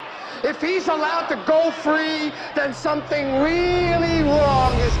If he's allowed to go free, then something really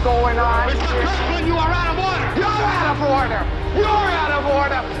wrong is going on. Mr. Kirkland, you are out of order. You're out of order. You're out of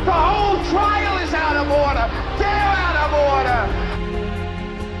order. The whole trial is out of order. They're out of order.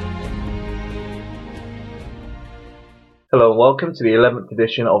 Hello and welcome to the 11th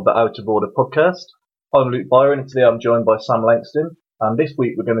edition of the Out of Order podcast. I'm Luke Byron and today I'm joined by Sam Langston, and this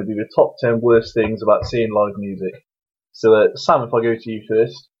week we're going to do the top 10 worst things about seeing live music. So Sam, if I go to you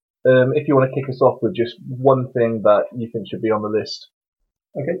first, if you want to kick us off with just one thing that you think should be on the list.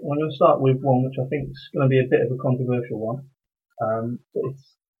 Okay, I'm going to start with one which I think is going to be a bit of a controversial one.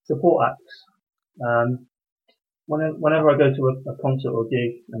 It's support acts. Whenever I go to a concert or a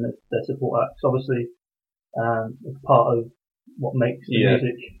gig and they're support acts, obviously it's part of what makes the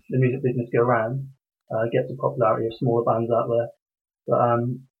music business go round. Gets the popularity of smaller bands out there.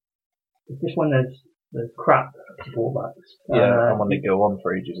 But just when there's crap support acts. And when they go on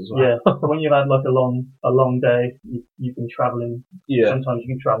for ages as well. Yeah, when you've had like a long day, you've been travelling. Yeah. Sometimes you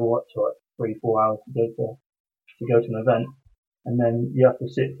can travel up to like 3-4 hours to go to an event, and then you have to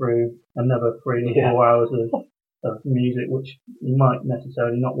sit through another 3 or 4 hours of music which you might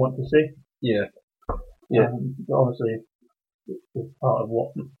necessarily not want to see. Yeah. But obviously, it's part of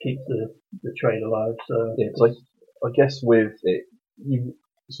what keeps the trade alive. So yeah, it's like, I guess with it,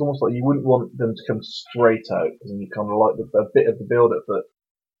 it's almost like you wouldn't want them to come straight out, because you kind of like a bit of the build-up. But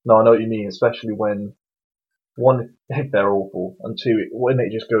no, I know what you mean, especially when one, if they're awful, and two, when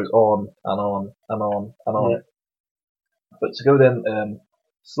it just goes on and on and on and on. Yeah. But to go then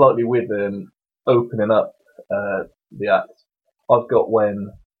slightly with opening up the act, I've got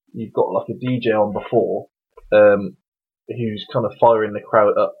when you've got like a DJ on before who's kind of firing the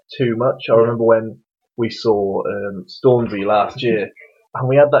crowd up too much. I remember when we saw Stormzy last year, and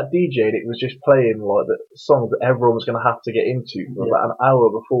we had that DJ and it was just playing like the songs that everyone was going to have to get into for about an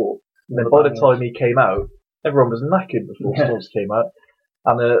hour before. And then by the time he came out, everyone was knackered before Stormzy came out.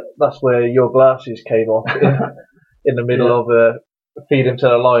 And that's where Your Glasses came off in the middle of Feed Him to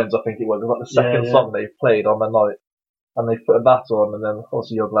the Lions, I think it was. It was like the second song they played on the night. And they put that on, and then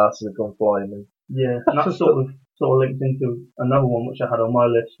also Your Glasses have gone flying. And that sort of linked into another one which I had on my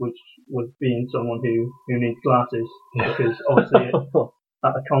list, which was being someone who needs glasses, because obviously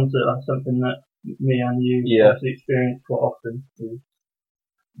at a concert that's something that me and you obviously experience quite often, is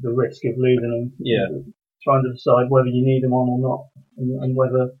the risk of losing them. Trying to decide whether you need them on or not, and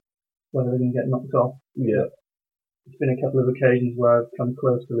whether they can get knocked off. Yeah. It's been a couple of occasions where I've come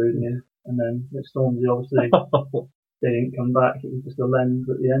close to losing him, and then with Stormzy, obviously they didn't come back. It was just a lens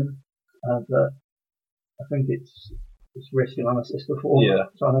at the end. But I think it's risk analysis before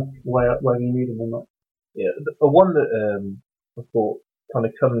trying to weigh up whether you need them or not. Yeah, the one that I thought kind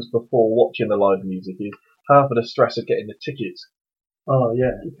of comes before watching the live music is half of the stress of getting the tickets. Oh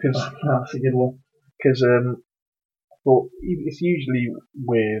yeah, that's a good one. Because I thought it's usually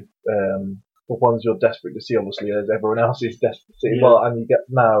with the ones you're desperate to see, obviously, as everyone else is desperate to see. Well, and you get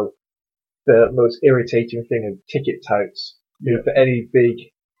now the most irritating thing of ticket touts. For any big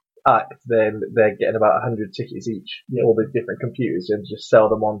act, then they're getting about 100 tickets each. All the different computers, and just sell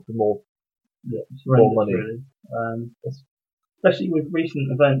them on for more money. Really. Especially with recent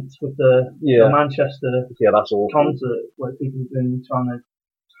events, with the Manchester that's awful. concert, where people have been trying to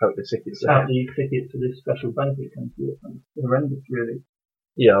tout the tickets for this special benefit concert. It's horrendous, really.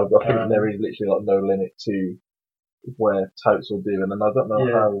 Yeah, I think there is literally like no limit to where touts will do, and then I don't know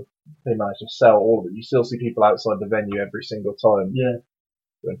how they manage to sell all of it. You still see people outside the venue every single time. Yeah.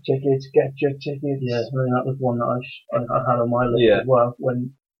 Going, tickets, get your tickets. Yeah, I mean, that was one that I had on my list as well,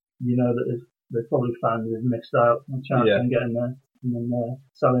 when you know that there's probably fans who've missed out on a chance on getting there, and then they're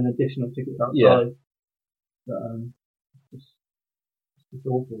selling additional tickets outside. But, it's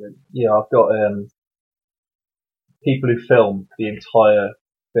awful, really. Yeah, I've got people who film the entire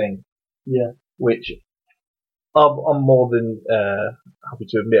thing. Yeah. Which I'm more than happy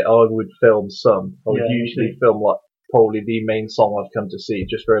to admit I would film some. I would usually film like probably the main song I've come to see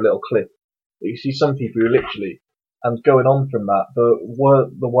just for a little clip. But you see some people who literally, and going on from that, the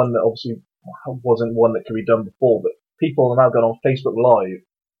one that obviously wasn't one that could be done before, but people are now going on Facebook Live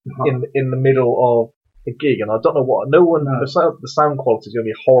in the middle of a gig, and I don't know what. The sound quality is going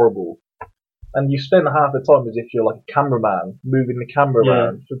to be horrible. And you spend half the time as if you're like a cameraman, moving the camera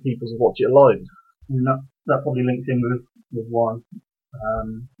around for people to watch it live. And that probably links in with one,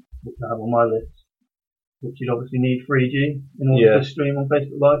 which I have on my list, which you'd obviously need 3G in order to stream on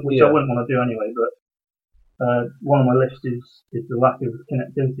Facebook Live, which I wouldn't want to do anyway, but one on my list is the lack of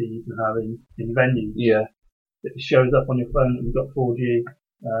connectivity you can have in venues. Yeah. It shows up on your phone that you've got 4G,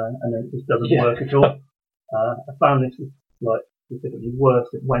 and then it just doesn't work at all. I found this with like specifically worse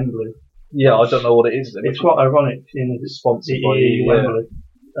at Wembley. Yeah, I don't know what it is. It's quite ironic, seeing as it's Sponsored by EE yeah. Wembley,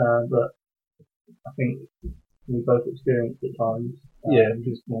 but I think we both experienced at times.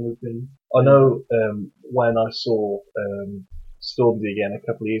 Just when we've been. I know when I saw Stormzy again a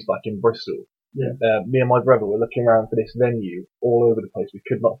couple of years back in Bristol. Yeah. Me and my brother were looking around for this venue all over the place. We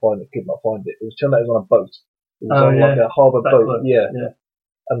could not find it. It was turned out it was on a boat. It was on like a harbour boat. Yeah.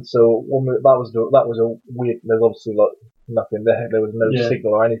 And so that was a weird. There's obviously like nothing there. There was no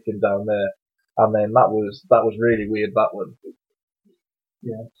signal or anything down there. And then that was really weird. That one.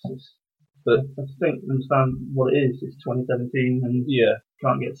 Yeah. But I just think understand what it is. It's 2017 and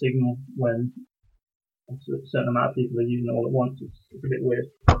can't get signal when a certain amount of people are using it all at once. It's a bit weird.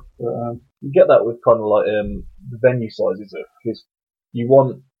 But you get that with kind of like the venue sizes, because you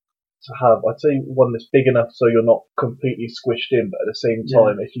want to have, I'd say, one that's big enough so you're not completely squished in, but at the same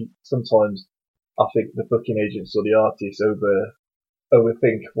time, if you sometimes I think the booking agents or the artists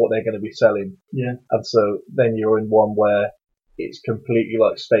overthink what they're going to be selling, and so then you're in one where it's completely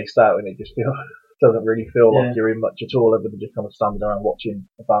like spaced out, and it just doesn't really feel like you're in much at all, other than just kind of standing around watching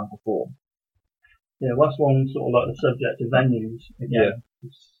a band perform. Yeah, well, that's one sort of like the subject of venues again.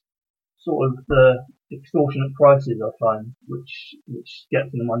 It's sort of the extortionate prices I find, which gets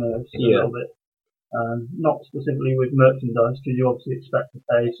into my nerves a little bit. Not specifically with merchandise, because you obviously expect to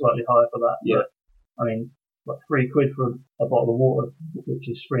pay slightly higher for that. But I mean, like £3 for a bottle of water, which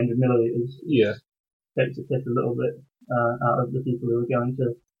is 300 millilitres. Takes the piss a little bit out of the people who are going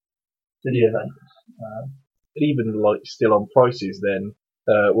to the events. Even like still on prices then.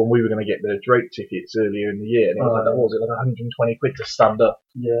 When we were going to get the Drake tickets earlier in the year, and it was like, what was it, like 120 quid to stand up?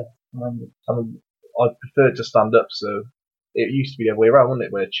 Yeah. I preferred to stand up, so it used to be the other way around, wasn't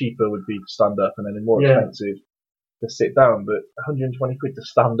it? Where cheaper would be to stand up and then more expensive to sit down, but 120 quid to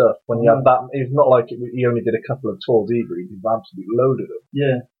stand up when you have that, it's not like he only did a couple of tours either, he did an absolute load of them.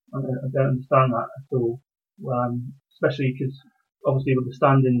 Yeah, I don't understand that at all. Especially because obviously with the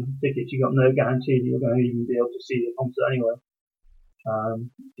standing tickets, you got no guarantee that you're going to even be able to see the concert anyway.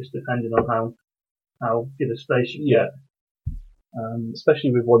 Just depending on how good a space you get.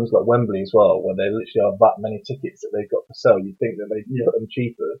 Especially with ones like Wembley as well, where they literally have that many tickets that they've got for sale. You'd think that they'd put them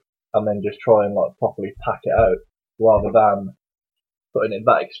cheaper and then just try and like properly pack it out, rather than putting it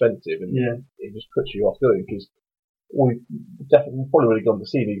that expensive, and it just puts you off going, because we probably would have gone to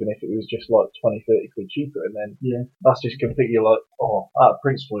see it even if it was just like 20-30 quid cheaper, and then that's just completely like, out of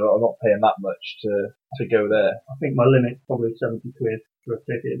principle I'm not paying that much to go there. I think my limit's probably 70 quid for a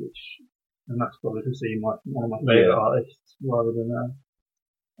ticket, and that's probably to see one of my favourite artists rather than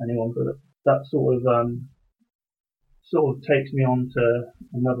anyone. But that sort of takes me on to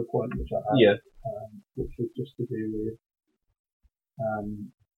another point which I had, which was just to do with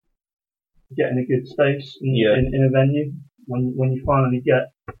getting a good space in a venue. When you finally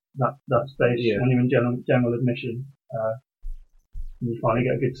get that space, when you're in general admission, and you finally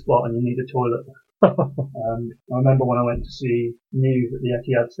get a good spot and you need a toilet. I remember when I went to see Muse at the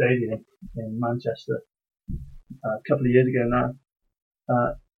Etihad Stadium in Manchester a couple of years ago now.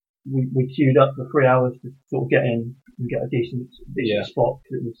 We queued up for 3 hours to sort of get in and get a decent spot,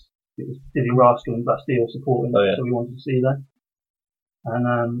 because it was Dizzy Rascal and Bastille supporting, so we wanted to see them.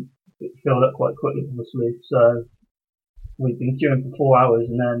 And it filled up quite quickly, obviously. So we'd been queuing for 4 hours,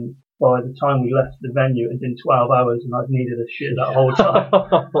 and then by the time we left the venue, it had been 12 hours, and I'd needed a shit that whole time.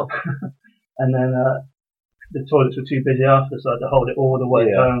 And then the toilets were too busy after, so I had to hold it all the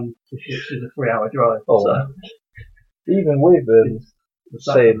way home, which is a 3 hour drive. So. Even with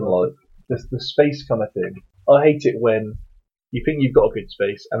saying like the space kind of thing, I hate it when you think you've got a good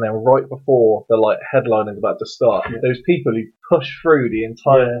space, and then right before the like headline is about to start, those people who push through the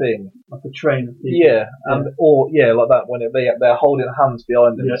entire thing, like a train of people. Like that, when they're holding hands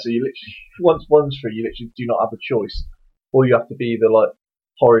behind them, so you literally once one's through, you literally do not have a choice, or you have to be the like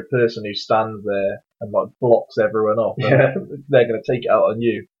horrid person who stands there and like blocks everyone off. They're going to take it out on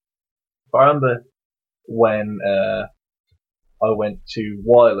you. But I remember when I went to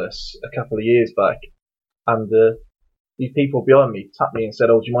Wireless a couple of years back, and these people behind me tapped me and said,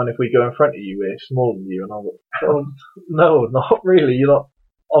 "Oh, do you mind if we go in front of you? We're smaller than you." And I was like, "Oh, no, not really. You're not.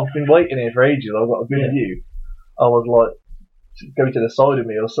 I've been waiting here for ages. I've got a good view." I was like, "Go to the side of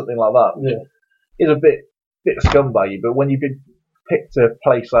me," or something like that. Yeah, it's a bit scumbaggy, but when you've been picked a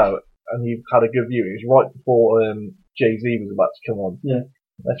place out and you've had a good view, it was right before Jay-Z was about to come on. Yeah,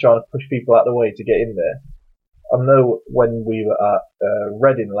 they're trying to push people out of the way to get in there. I know when we were at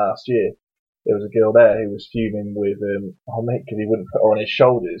Reading last year, there was a girl there who was fuming with mate, because he wouldn't put her on his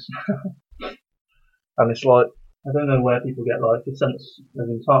shoulders. And it's like, I don't know where people get like a sense of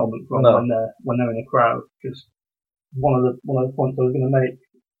entitlement from when they're in a crowd, because one of the points I was going to make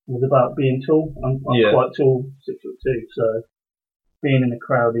was about being tall. I'm quite tall, 6'2", so being in the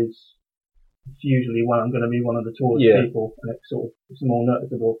crowd is usually when I'm going to be one of the tallest people, and it's more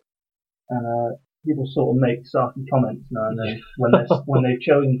noticeable. And people sort of make sarky comments now and then when they've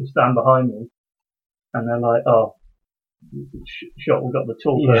chosen to stand behind me, and they're like, "Oh, shot, we've got the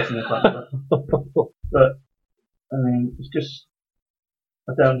tall person in front of us." But I mean, it's just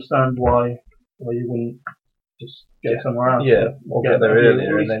I don't understand why you wouldn't just go somewhere else. Or get there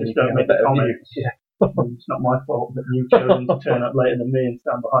earlier and then you don't can make have a better comments. view. It's not my fault that you've chosen to turn up later than me and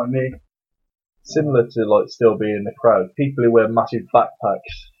stand behind me. Similar to like still being in the crowd, people who wear massive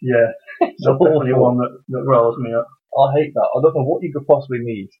backpacks. Yeah, that's definitely one that rolls me up. I hate that. I don't know what you could possibly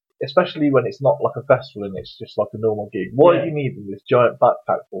need, especially when it's not like a festival and it's just like a normal gig. What do you need this giant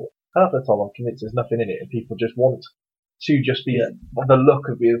backpack for? Half the time I'm convinced there's nothing in it and people just want to just be the look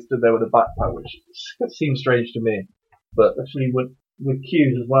of being stood there with a backpack, which seems strange to me. But especially with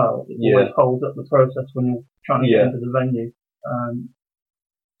queues as well, it always holds up the process when you're trying to get into the venue.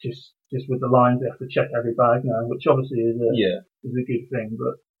 Just with the lines, they have to check every bag now, which obviously is a good thing.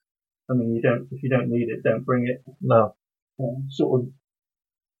 But I mean, if you don't need it, don't bring it. No. Sort of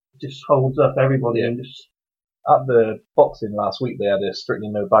just holds up everybody and just. At the boxing last week, they had a strictly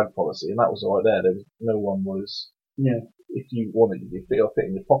no bag policy, and that was all right there. There was no one was. Yeah. If you wanted to fit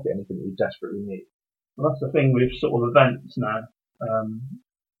in your pocket anything that you desperately need. Well, that's the thing with sort of events now.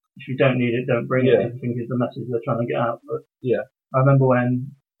 If you don't need it, don't bring it. I think is the message they're trying to get out. But I remember when,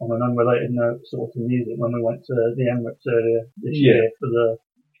 on an unrelated note, sort of to music, when we went to the Emirates earlier this year for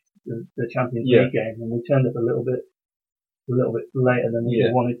the Champions League game, and we turned up a little bit later than we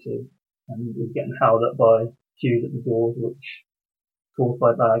wanted to, and we were getting held up by queues at the doors, which caused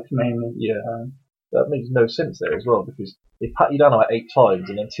by bags mainly. That makes no sense there as well, because they pat you down like 8 times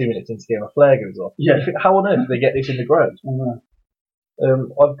and then 2 minutes into the game a flare goes off. You think, how on earth do they get this in the ground? I know.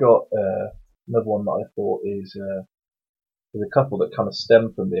 I've got another one that I thought is there's a couple that kind of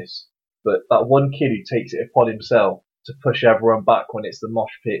stem from this, but that one kid who takes it upon himself to push everyone back when it's the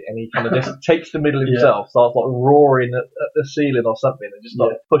mosh pit, and he kind of just takes the middle himself, starts like roaring at the ceiling or something, and just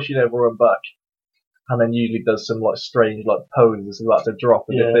like pushing everyone back. And then usually does some like strange like pose as he's about to drop,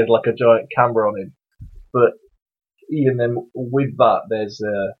 and if there's like a giant camera on him. But even then, with that, there's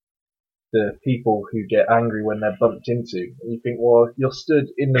the people who get angry when they're bumped into. And you think, well, you're stood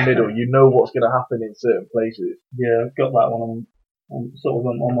in the middle, you know what's going to happen in certain places. Yeah, I've got that one on sort of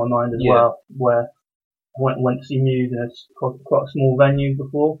on my mind as well, where I went to see Muse in quite a small venue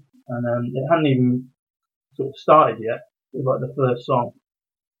before, and it hadn't even sort of started yet. It was like the first song,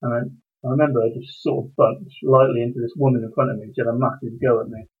 and then I remember I just sort of bumped lightly into this woman in front of me. She had a massive go at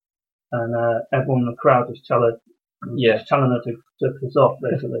me, and everyone in the crowd was telling her to piss off,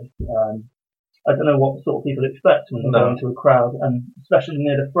 basically. I don't know what sort of people expect when they go into a crowd, and especially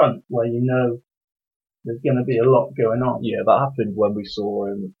near the front where you know there's going to be a lot going on. Yeah, that happened when we saw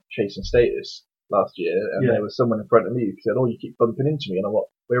Chasing Status last year, and there was someone in front of me who said, "Oh, you keep bumping into me," and I'm like,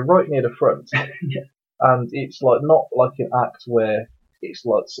 "We're right near the front," and it's like not like an act where it's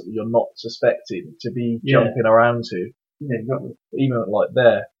like something you're not suspecting to be jumping around to. Yeah, exactly. Even like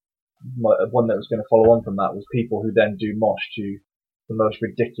there, one that was going to follow on from that was people who then do mosh to the most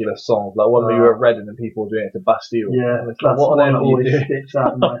ridiculous songs. Like when we were at Reading and people were doing it to Bastille. Yeah, it's that's like, what one that always sticks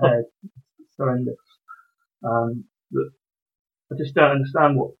out in my head. It's horrendous. But I just don't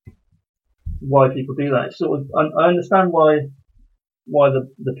understand why people do that. It's sort of, I understand why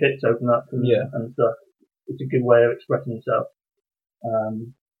the pits open up and stuff. It's a good way of expressing yourself.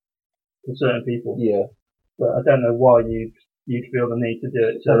 For certain people. Yeah. But I don't know why you'd feel the need to do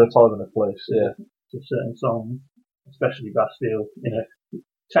it. So the time and the place, to certain songs, especially Bastille, in a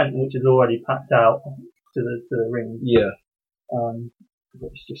tent which is already packed out to the ring. Yeah.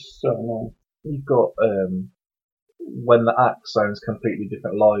 It's just so annoying. You've got when the act sounds completely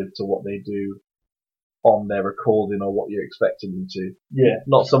different live to what they do on their recording or what you're expecting them to. Yeah.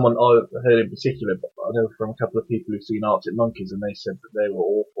 Not someone I've heard in particular, but I know from a couple of people who've seen Arctic Monkeys, and they said that they were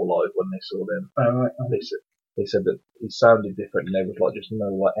awful live when they saw them. Oh, right. They said that he sounded different, and there was like just no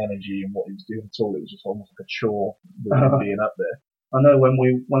like energy in what he was doing at all. It was just almost like a chore with him being up there. I know when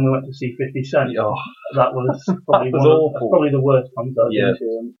we went to see 50 Cent, that was probably probably the worst concert I've been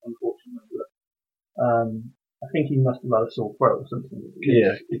to, unfortunately. But, I think he must have had a sore throat or something.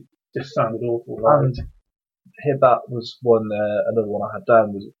 It just sounded awful. And here, that was another one I had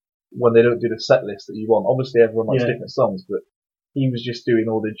down was when they don't do the set list that you want. Obviously, everyone likes different songs, but he was just doing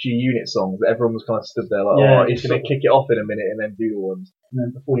all the G Unit songs that everyone was kind of stood there like, he's going to kick it off in a minute and then do the ones. And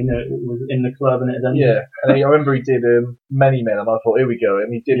then before you know it, it was in the club and it had ended. Yeah, and then I remember he did Many Men, and I thought, here we go.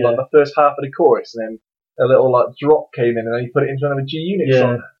 And he did like the first half of the chorus, and then a little like drop came in and then you put it into another G Unit Yeah.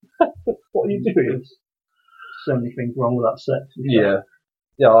 song. What are you doing? There's so many things wrong with that set. Yeah.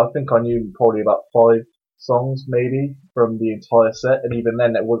 Yeah, I think I knew probably about 5 songs maybe from the entire set, and even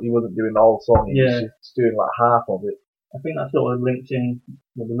then he wasn't doing the whole song, he was just doing like half of it. I think that sort of links in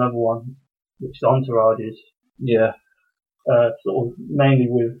with another one, which is Entourage is. Yeah. Sort of mainly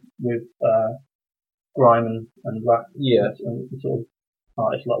with grime and rap and sort of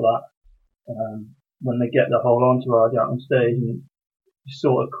artists like that. When they get the whole entourage out on stage and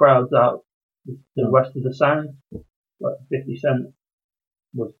sort of crowds out the rest of the sound, like 50 Cent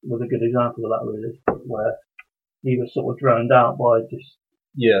was a good example of that really, where he was sort of drowned out by just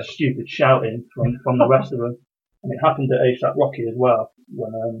stupid shouting from the rest of them. And it happened to A$AP Rocky as well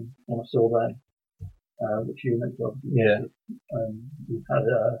when I saw them, which you mentioned. Yeah. He had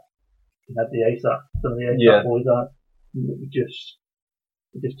the A$AP, some of the A$AP boys out. It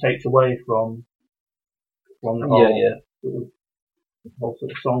just takes away from the whole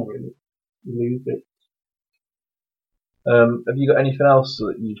sort of song really. You lose it. Have you got anything else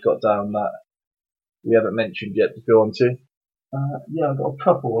that you've got down that we haven't mentioned yet to go on to? Yeah, I've got a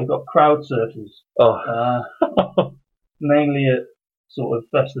couple. I've got crowd surfers. Oh. Mainly at sort of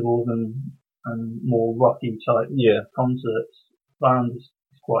festivals and more rocky type concerts. Band is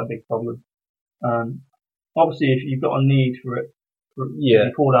quite a big problem. Obviously, if you've got a need for it, to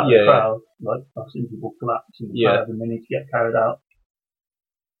be pulled out of the crowd, like I've seen people collapse in the crowd and they need to get carried out.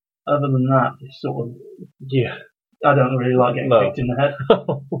 Other than that, it's sort of I don't really like getting kicked in the head,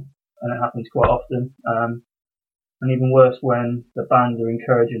 and it happens quite often. And even worse when the band are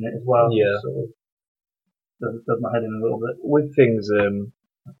encouraging it as well. Yeah. Sort of does my head in a little bit. With things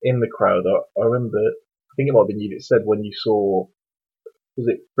in the crowd, I remember, I think it might have been you that said when you saw, was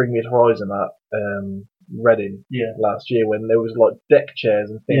it Bring Me the Horizon at Reading last year, when there was like deck chairs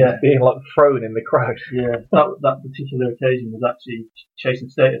and things being like thrown in the crowd. Yeah, that particular occasion was actually Chasing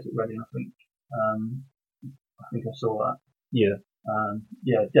Status at Reading, I think. I think I saw that. Yeah.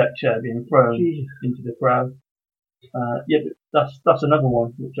 Deck chair being thrown into the crowd. But that's another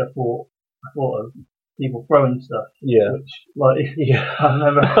one which I thought of, people throwing stuff. Yeah. Which, like, I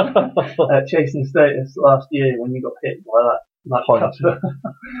remember Chasing Status last year when you got hit by that cup,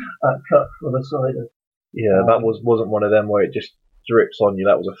 that cup for the cider. Yeah, that wasn't one of them where it just drips on you.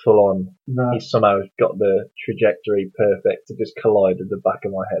 That was a full on. No. He somehow got the trajectory perfect to just collide with the back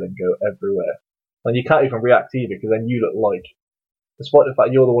of my head and go everywhere. And you can't even react either, because then you look like, despite the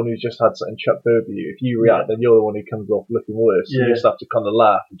fact you're the one who's just had something chucked over you, if you react, then you're the one who comes off looking worse. So you just have to kind of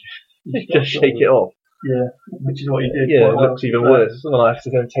laugh and just shake it off. Yeah, which is what you did. Yeah, it looks even worse. When I have to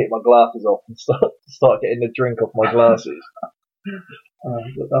then take my glasses off and start getting the drink off my glasses.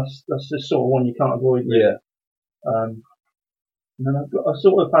 But that's just sort of one you can't avoid. Really. Yeah. And then I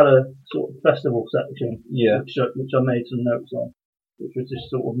sort of had a sort of festival section, which I made some notes on, which was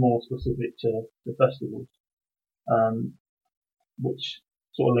just sort of more specific to festivals, which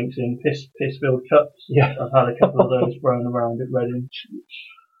sort of links in piss-filled cups. Yeah. I've had a couple of those thrown around at Reading, which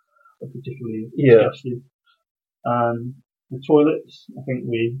are particularly disgusting. The toilets, I think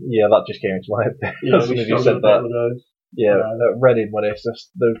that just came into my head. Yeah, we you said that. With those. Yeah, at Reading when it's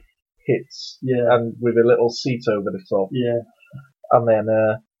just those pits, and with a little seat over the top. Yeah. And then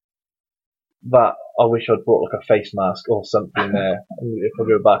that, I wish I'd brought like a face mask or something there. If I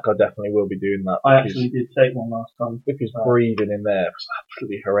go back, I definitely will be doing that. I actually did take one last time. Because breathing in there was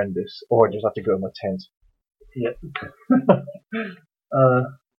absolutely horrendous. Or I just have to go in my tent. Yeah.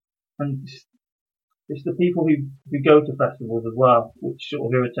 And it's the people who go to festivals as well, which sort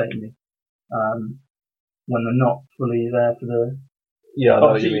of irritate me. When they're not fully there for the... Yeah, I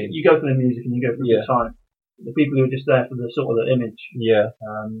know what you mean. You go for the music and you go for the time. The people who are just there for the sort of the image. Yeah.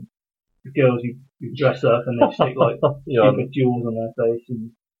 The girls who dress up and they stick like stupid jewels on their face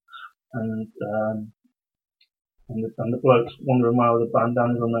and the blokes wandering around with the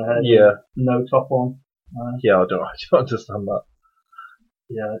bandanas on their head. Yeah. No top on. I don't understand that.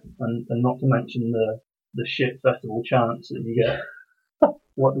 Yeah, and not to mention the shit festival chants that you get.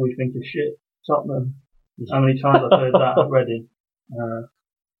 What do we think of shit? Tottenham. How many times I've heard that at Reading. And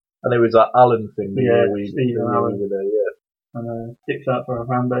there was that Alan thing. Stephen Allen. And Sticks Out for a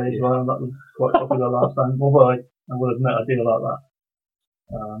Harambe as well. That was quite popular last time. Although I will admit I do like that.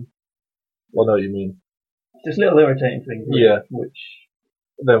 Well, I know what you mean. Just little irritating things. Really, yeah. Which.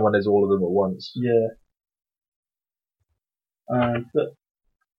 Then when there's all of them at once. Yeah. But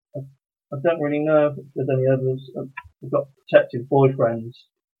I don't really know if there's any others. I've got protective boyfriends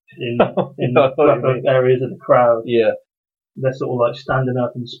in areas of the crowd. Yeah. They're sort of like standing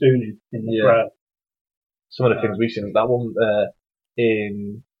up and spooning in the crowd. Some of the things we've seen, that one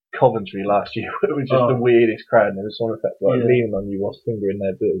in Coventry last year. It was just the weirdest crowd. There was someone leaning on you whilst fingering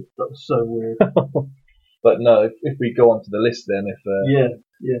their boob. That was so weird. But no, if we go on to the list then, sure.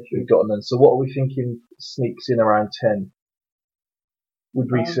 We've gotten them. So what are we thinking sneaks in around 10? Would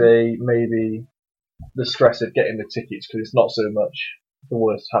we say maybe the stress of getting the tickets, because it's not so much the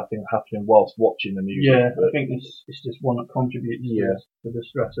worst happening whilst watching the music. Yeah, I think it's just one that contributes to the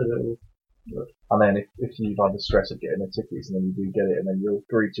stress of it all. And then if you've had the stress of getting the tickets and then you do get it and then you're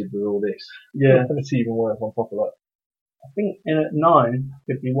greeted with all this, and it's even worse on top of that. I think in at 9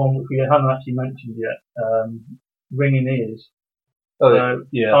 could be one which we haven't actually mentioned yet. Ringing Ears. Oh,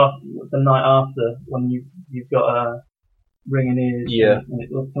 yeah. The night after, when you've got Ringing Ears, and it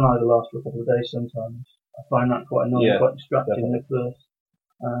can either last for a couple of days sometimes. I find that quite annoying, quite distracting at first.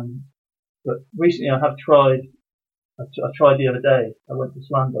 But recently I have tried. I tried the other day. I went to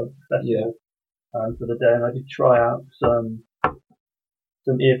Slamdog Festival for the day, and I did try out some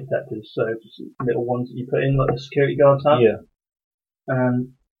ear protectors, so just little ones that you put in, like the security guards have. Yeah.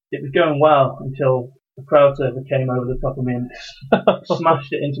 And it was going well until the crowd surfer came over the top of me and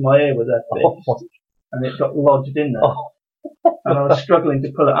smashed it into my ear with their fist, and it got lodged in there. And I was struggling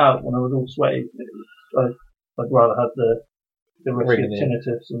to pull it out when I was all sweaty. I'd rather have the risk of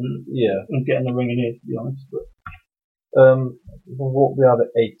tinnitus and getting the ringing ear, to be honest. But what we have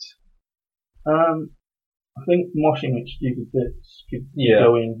at 8? I think moshing at Stupid Bits could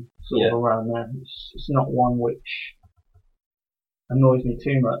go in sort of around there. It's not one which annoys me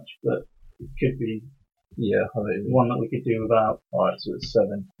too much, but it could be one that we could do without. Alright, so it's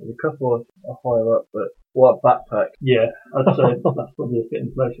 7. There's a couple are higher up, but what backpack? Yeah, I'd say that's probably a fit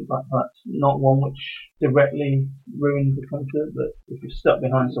in place for backpacks. Not one which directly ruins the concert, but if you're stuck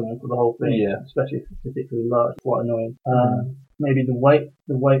behind someone for the whole thing, especially if it's particularly large, it's quite annoying. Maybe the weight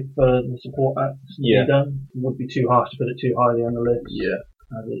for the support acts to be done would be too harsh to put it too highly on the list. Yeah.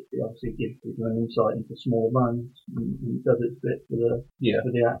 It obviously gives people an insight into smaller bands and does its bit for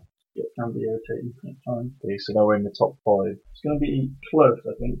the act. It can be irritating at times. Okay, so now we're in the top 5. It's going to be close,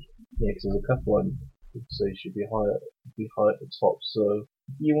 I think. Yeah, because there's a couple I would say should be higher at the top. So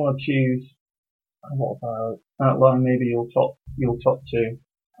if you want to choose, what about outline maybe your top 2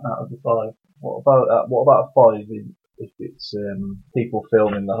 out of the 5? What about a 5 if it's people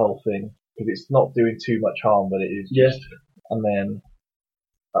filming the whole thing? Because it's not doing too much harm, but it is just. And then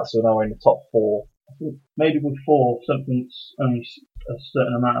so now we're in the top 4. I think maybe with 4, something only a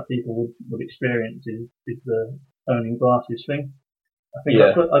certain amount of people would experience is the owning glasses thing. I think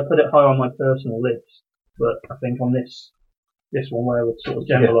I put it high on my personal list, but I think on this one where we're sort of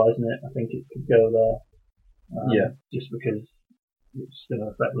generalising it, I think it could go there. Just because it's going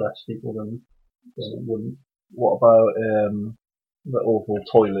to affect less people than it wouldn't. What about the awful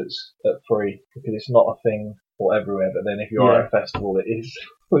toilets at 3? Because it's not a thing for everywhere, but then if you're at a festival, it is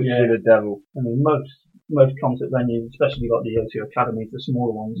the devil. I mean, most concert venues, especially like the O2 Academy, the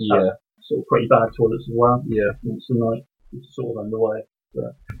smaller ones, have sort of pretty bad toilets as well. Yeah. Once the night is sort of underway.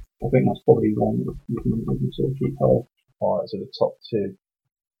 But I think that's probably one that you can sort of keep high. Alright, so the top 2.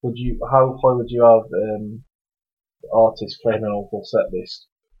 How high would you have artists playing an awful set list?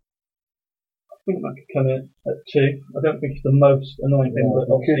 I think that could come in at 2. I don't think it's the most annoying thing,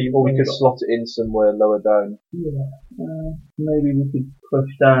 but obviously we could slot it in somewhere lower down. Yeah. Maybe we could push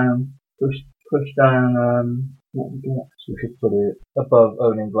down. What we got? So we could put it above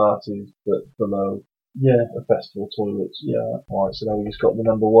owning glasses, but below the festival toilets. Yeah. Alright, so now we just got the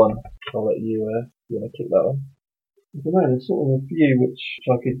number 1. I'll let you. You want to kick that on? I don't know. There's sort of a few which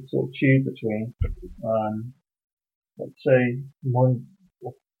I could sort of choose between. Let's say one.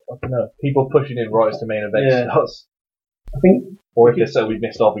 I don't know. People pushing in right to main events. I think. Or if they say we've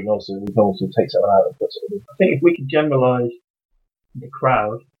missed off, we can also take something out and put something in. I think if we could generalise the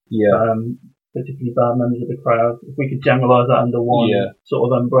crowd, particularly bad members of the crowd, if we could generalise that under one sort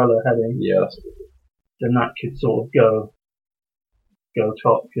of umbrella heading, then that could sort of go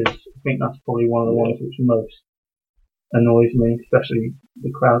top, because I think that's probably one of the ones which most annoys me, especially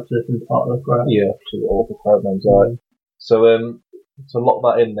the crowd surfing part of the crowd. Yeah, so all the crowd members are. So to lock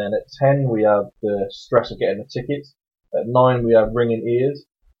that in then, at 10 we have the stress of getting the tickets. At 9 we have ringing ears.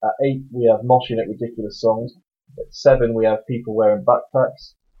 At 8 we have moshing at ridiculous songs. At 7 we have people wearing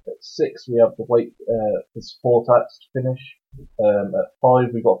backpacks. At 6 we have the wait for support acts to finish. At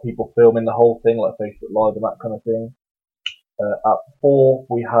 5 we've got people filming the whole thing, like Facebook Live and that kind of thing. At 4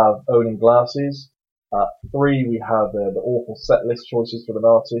 we have owning glasses. At 3 we have the awful set list choices from an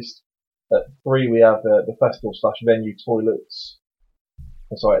artist. At 3 we have the festival / venue toilets.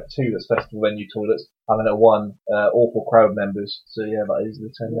 At 2 that's festival venue toilets. And then at 1 awful crowd members. So that is the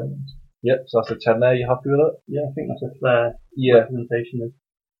 10 members. Yep, so that's the 10 there. You happy with that? Yeah, I think that's a fair representation of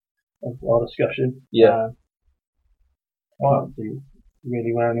of our discussion. Yeah. I don't see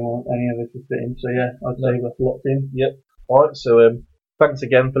really where any of us is fitting. So yeah, I'd say we're locked in. Yep. Alright, so thanks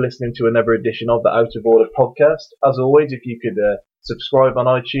again for listening to another edition of the Out of Order podcast. As always, if you could subscribe on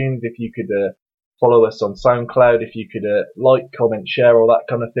iTunes, if you could follow us on SoundCloud, if you could like, comment, share, all that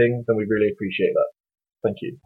kind of thing, then we'd really appreciate that. Thank you.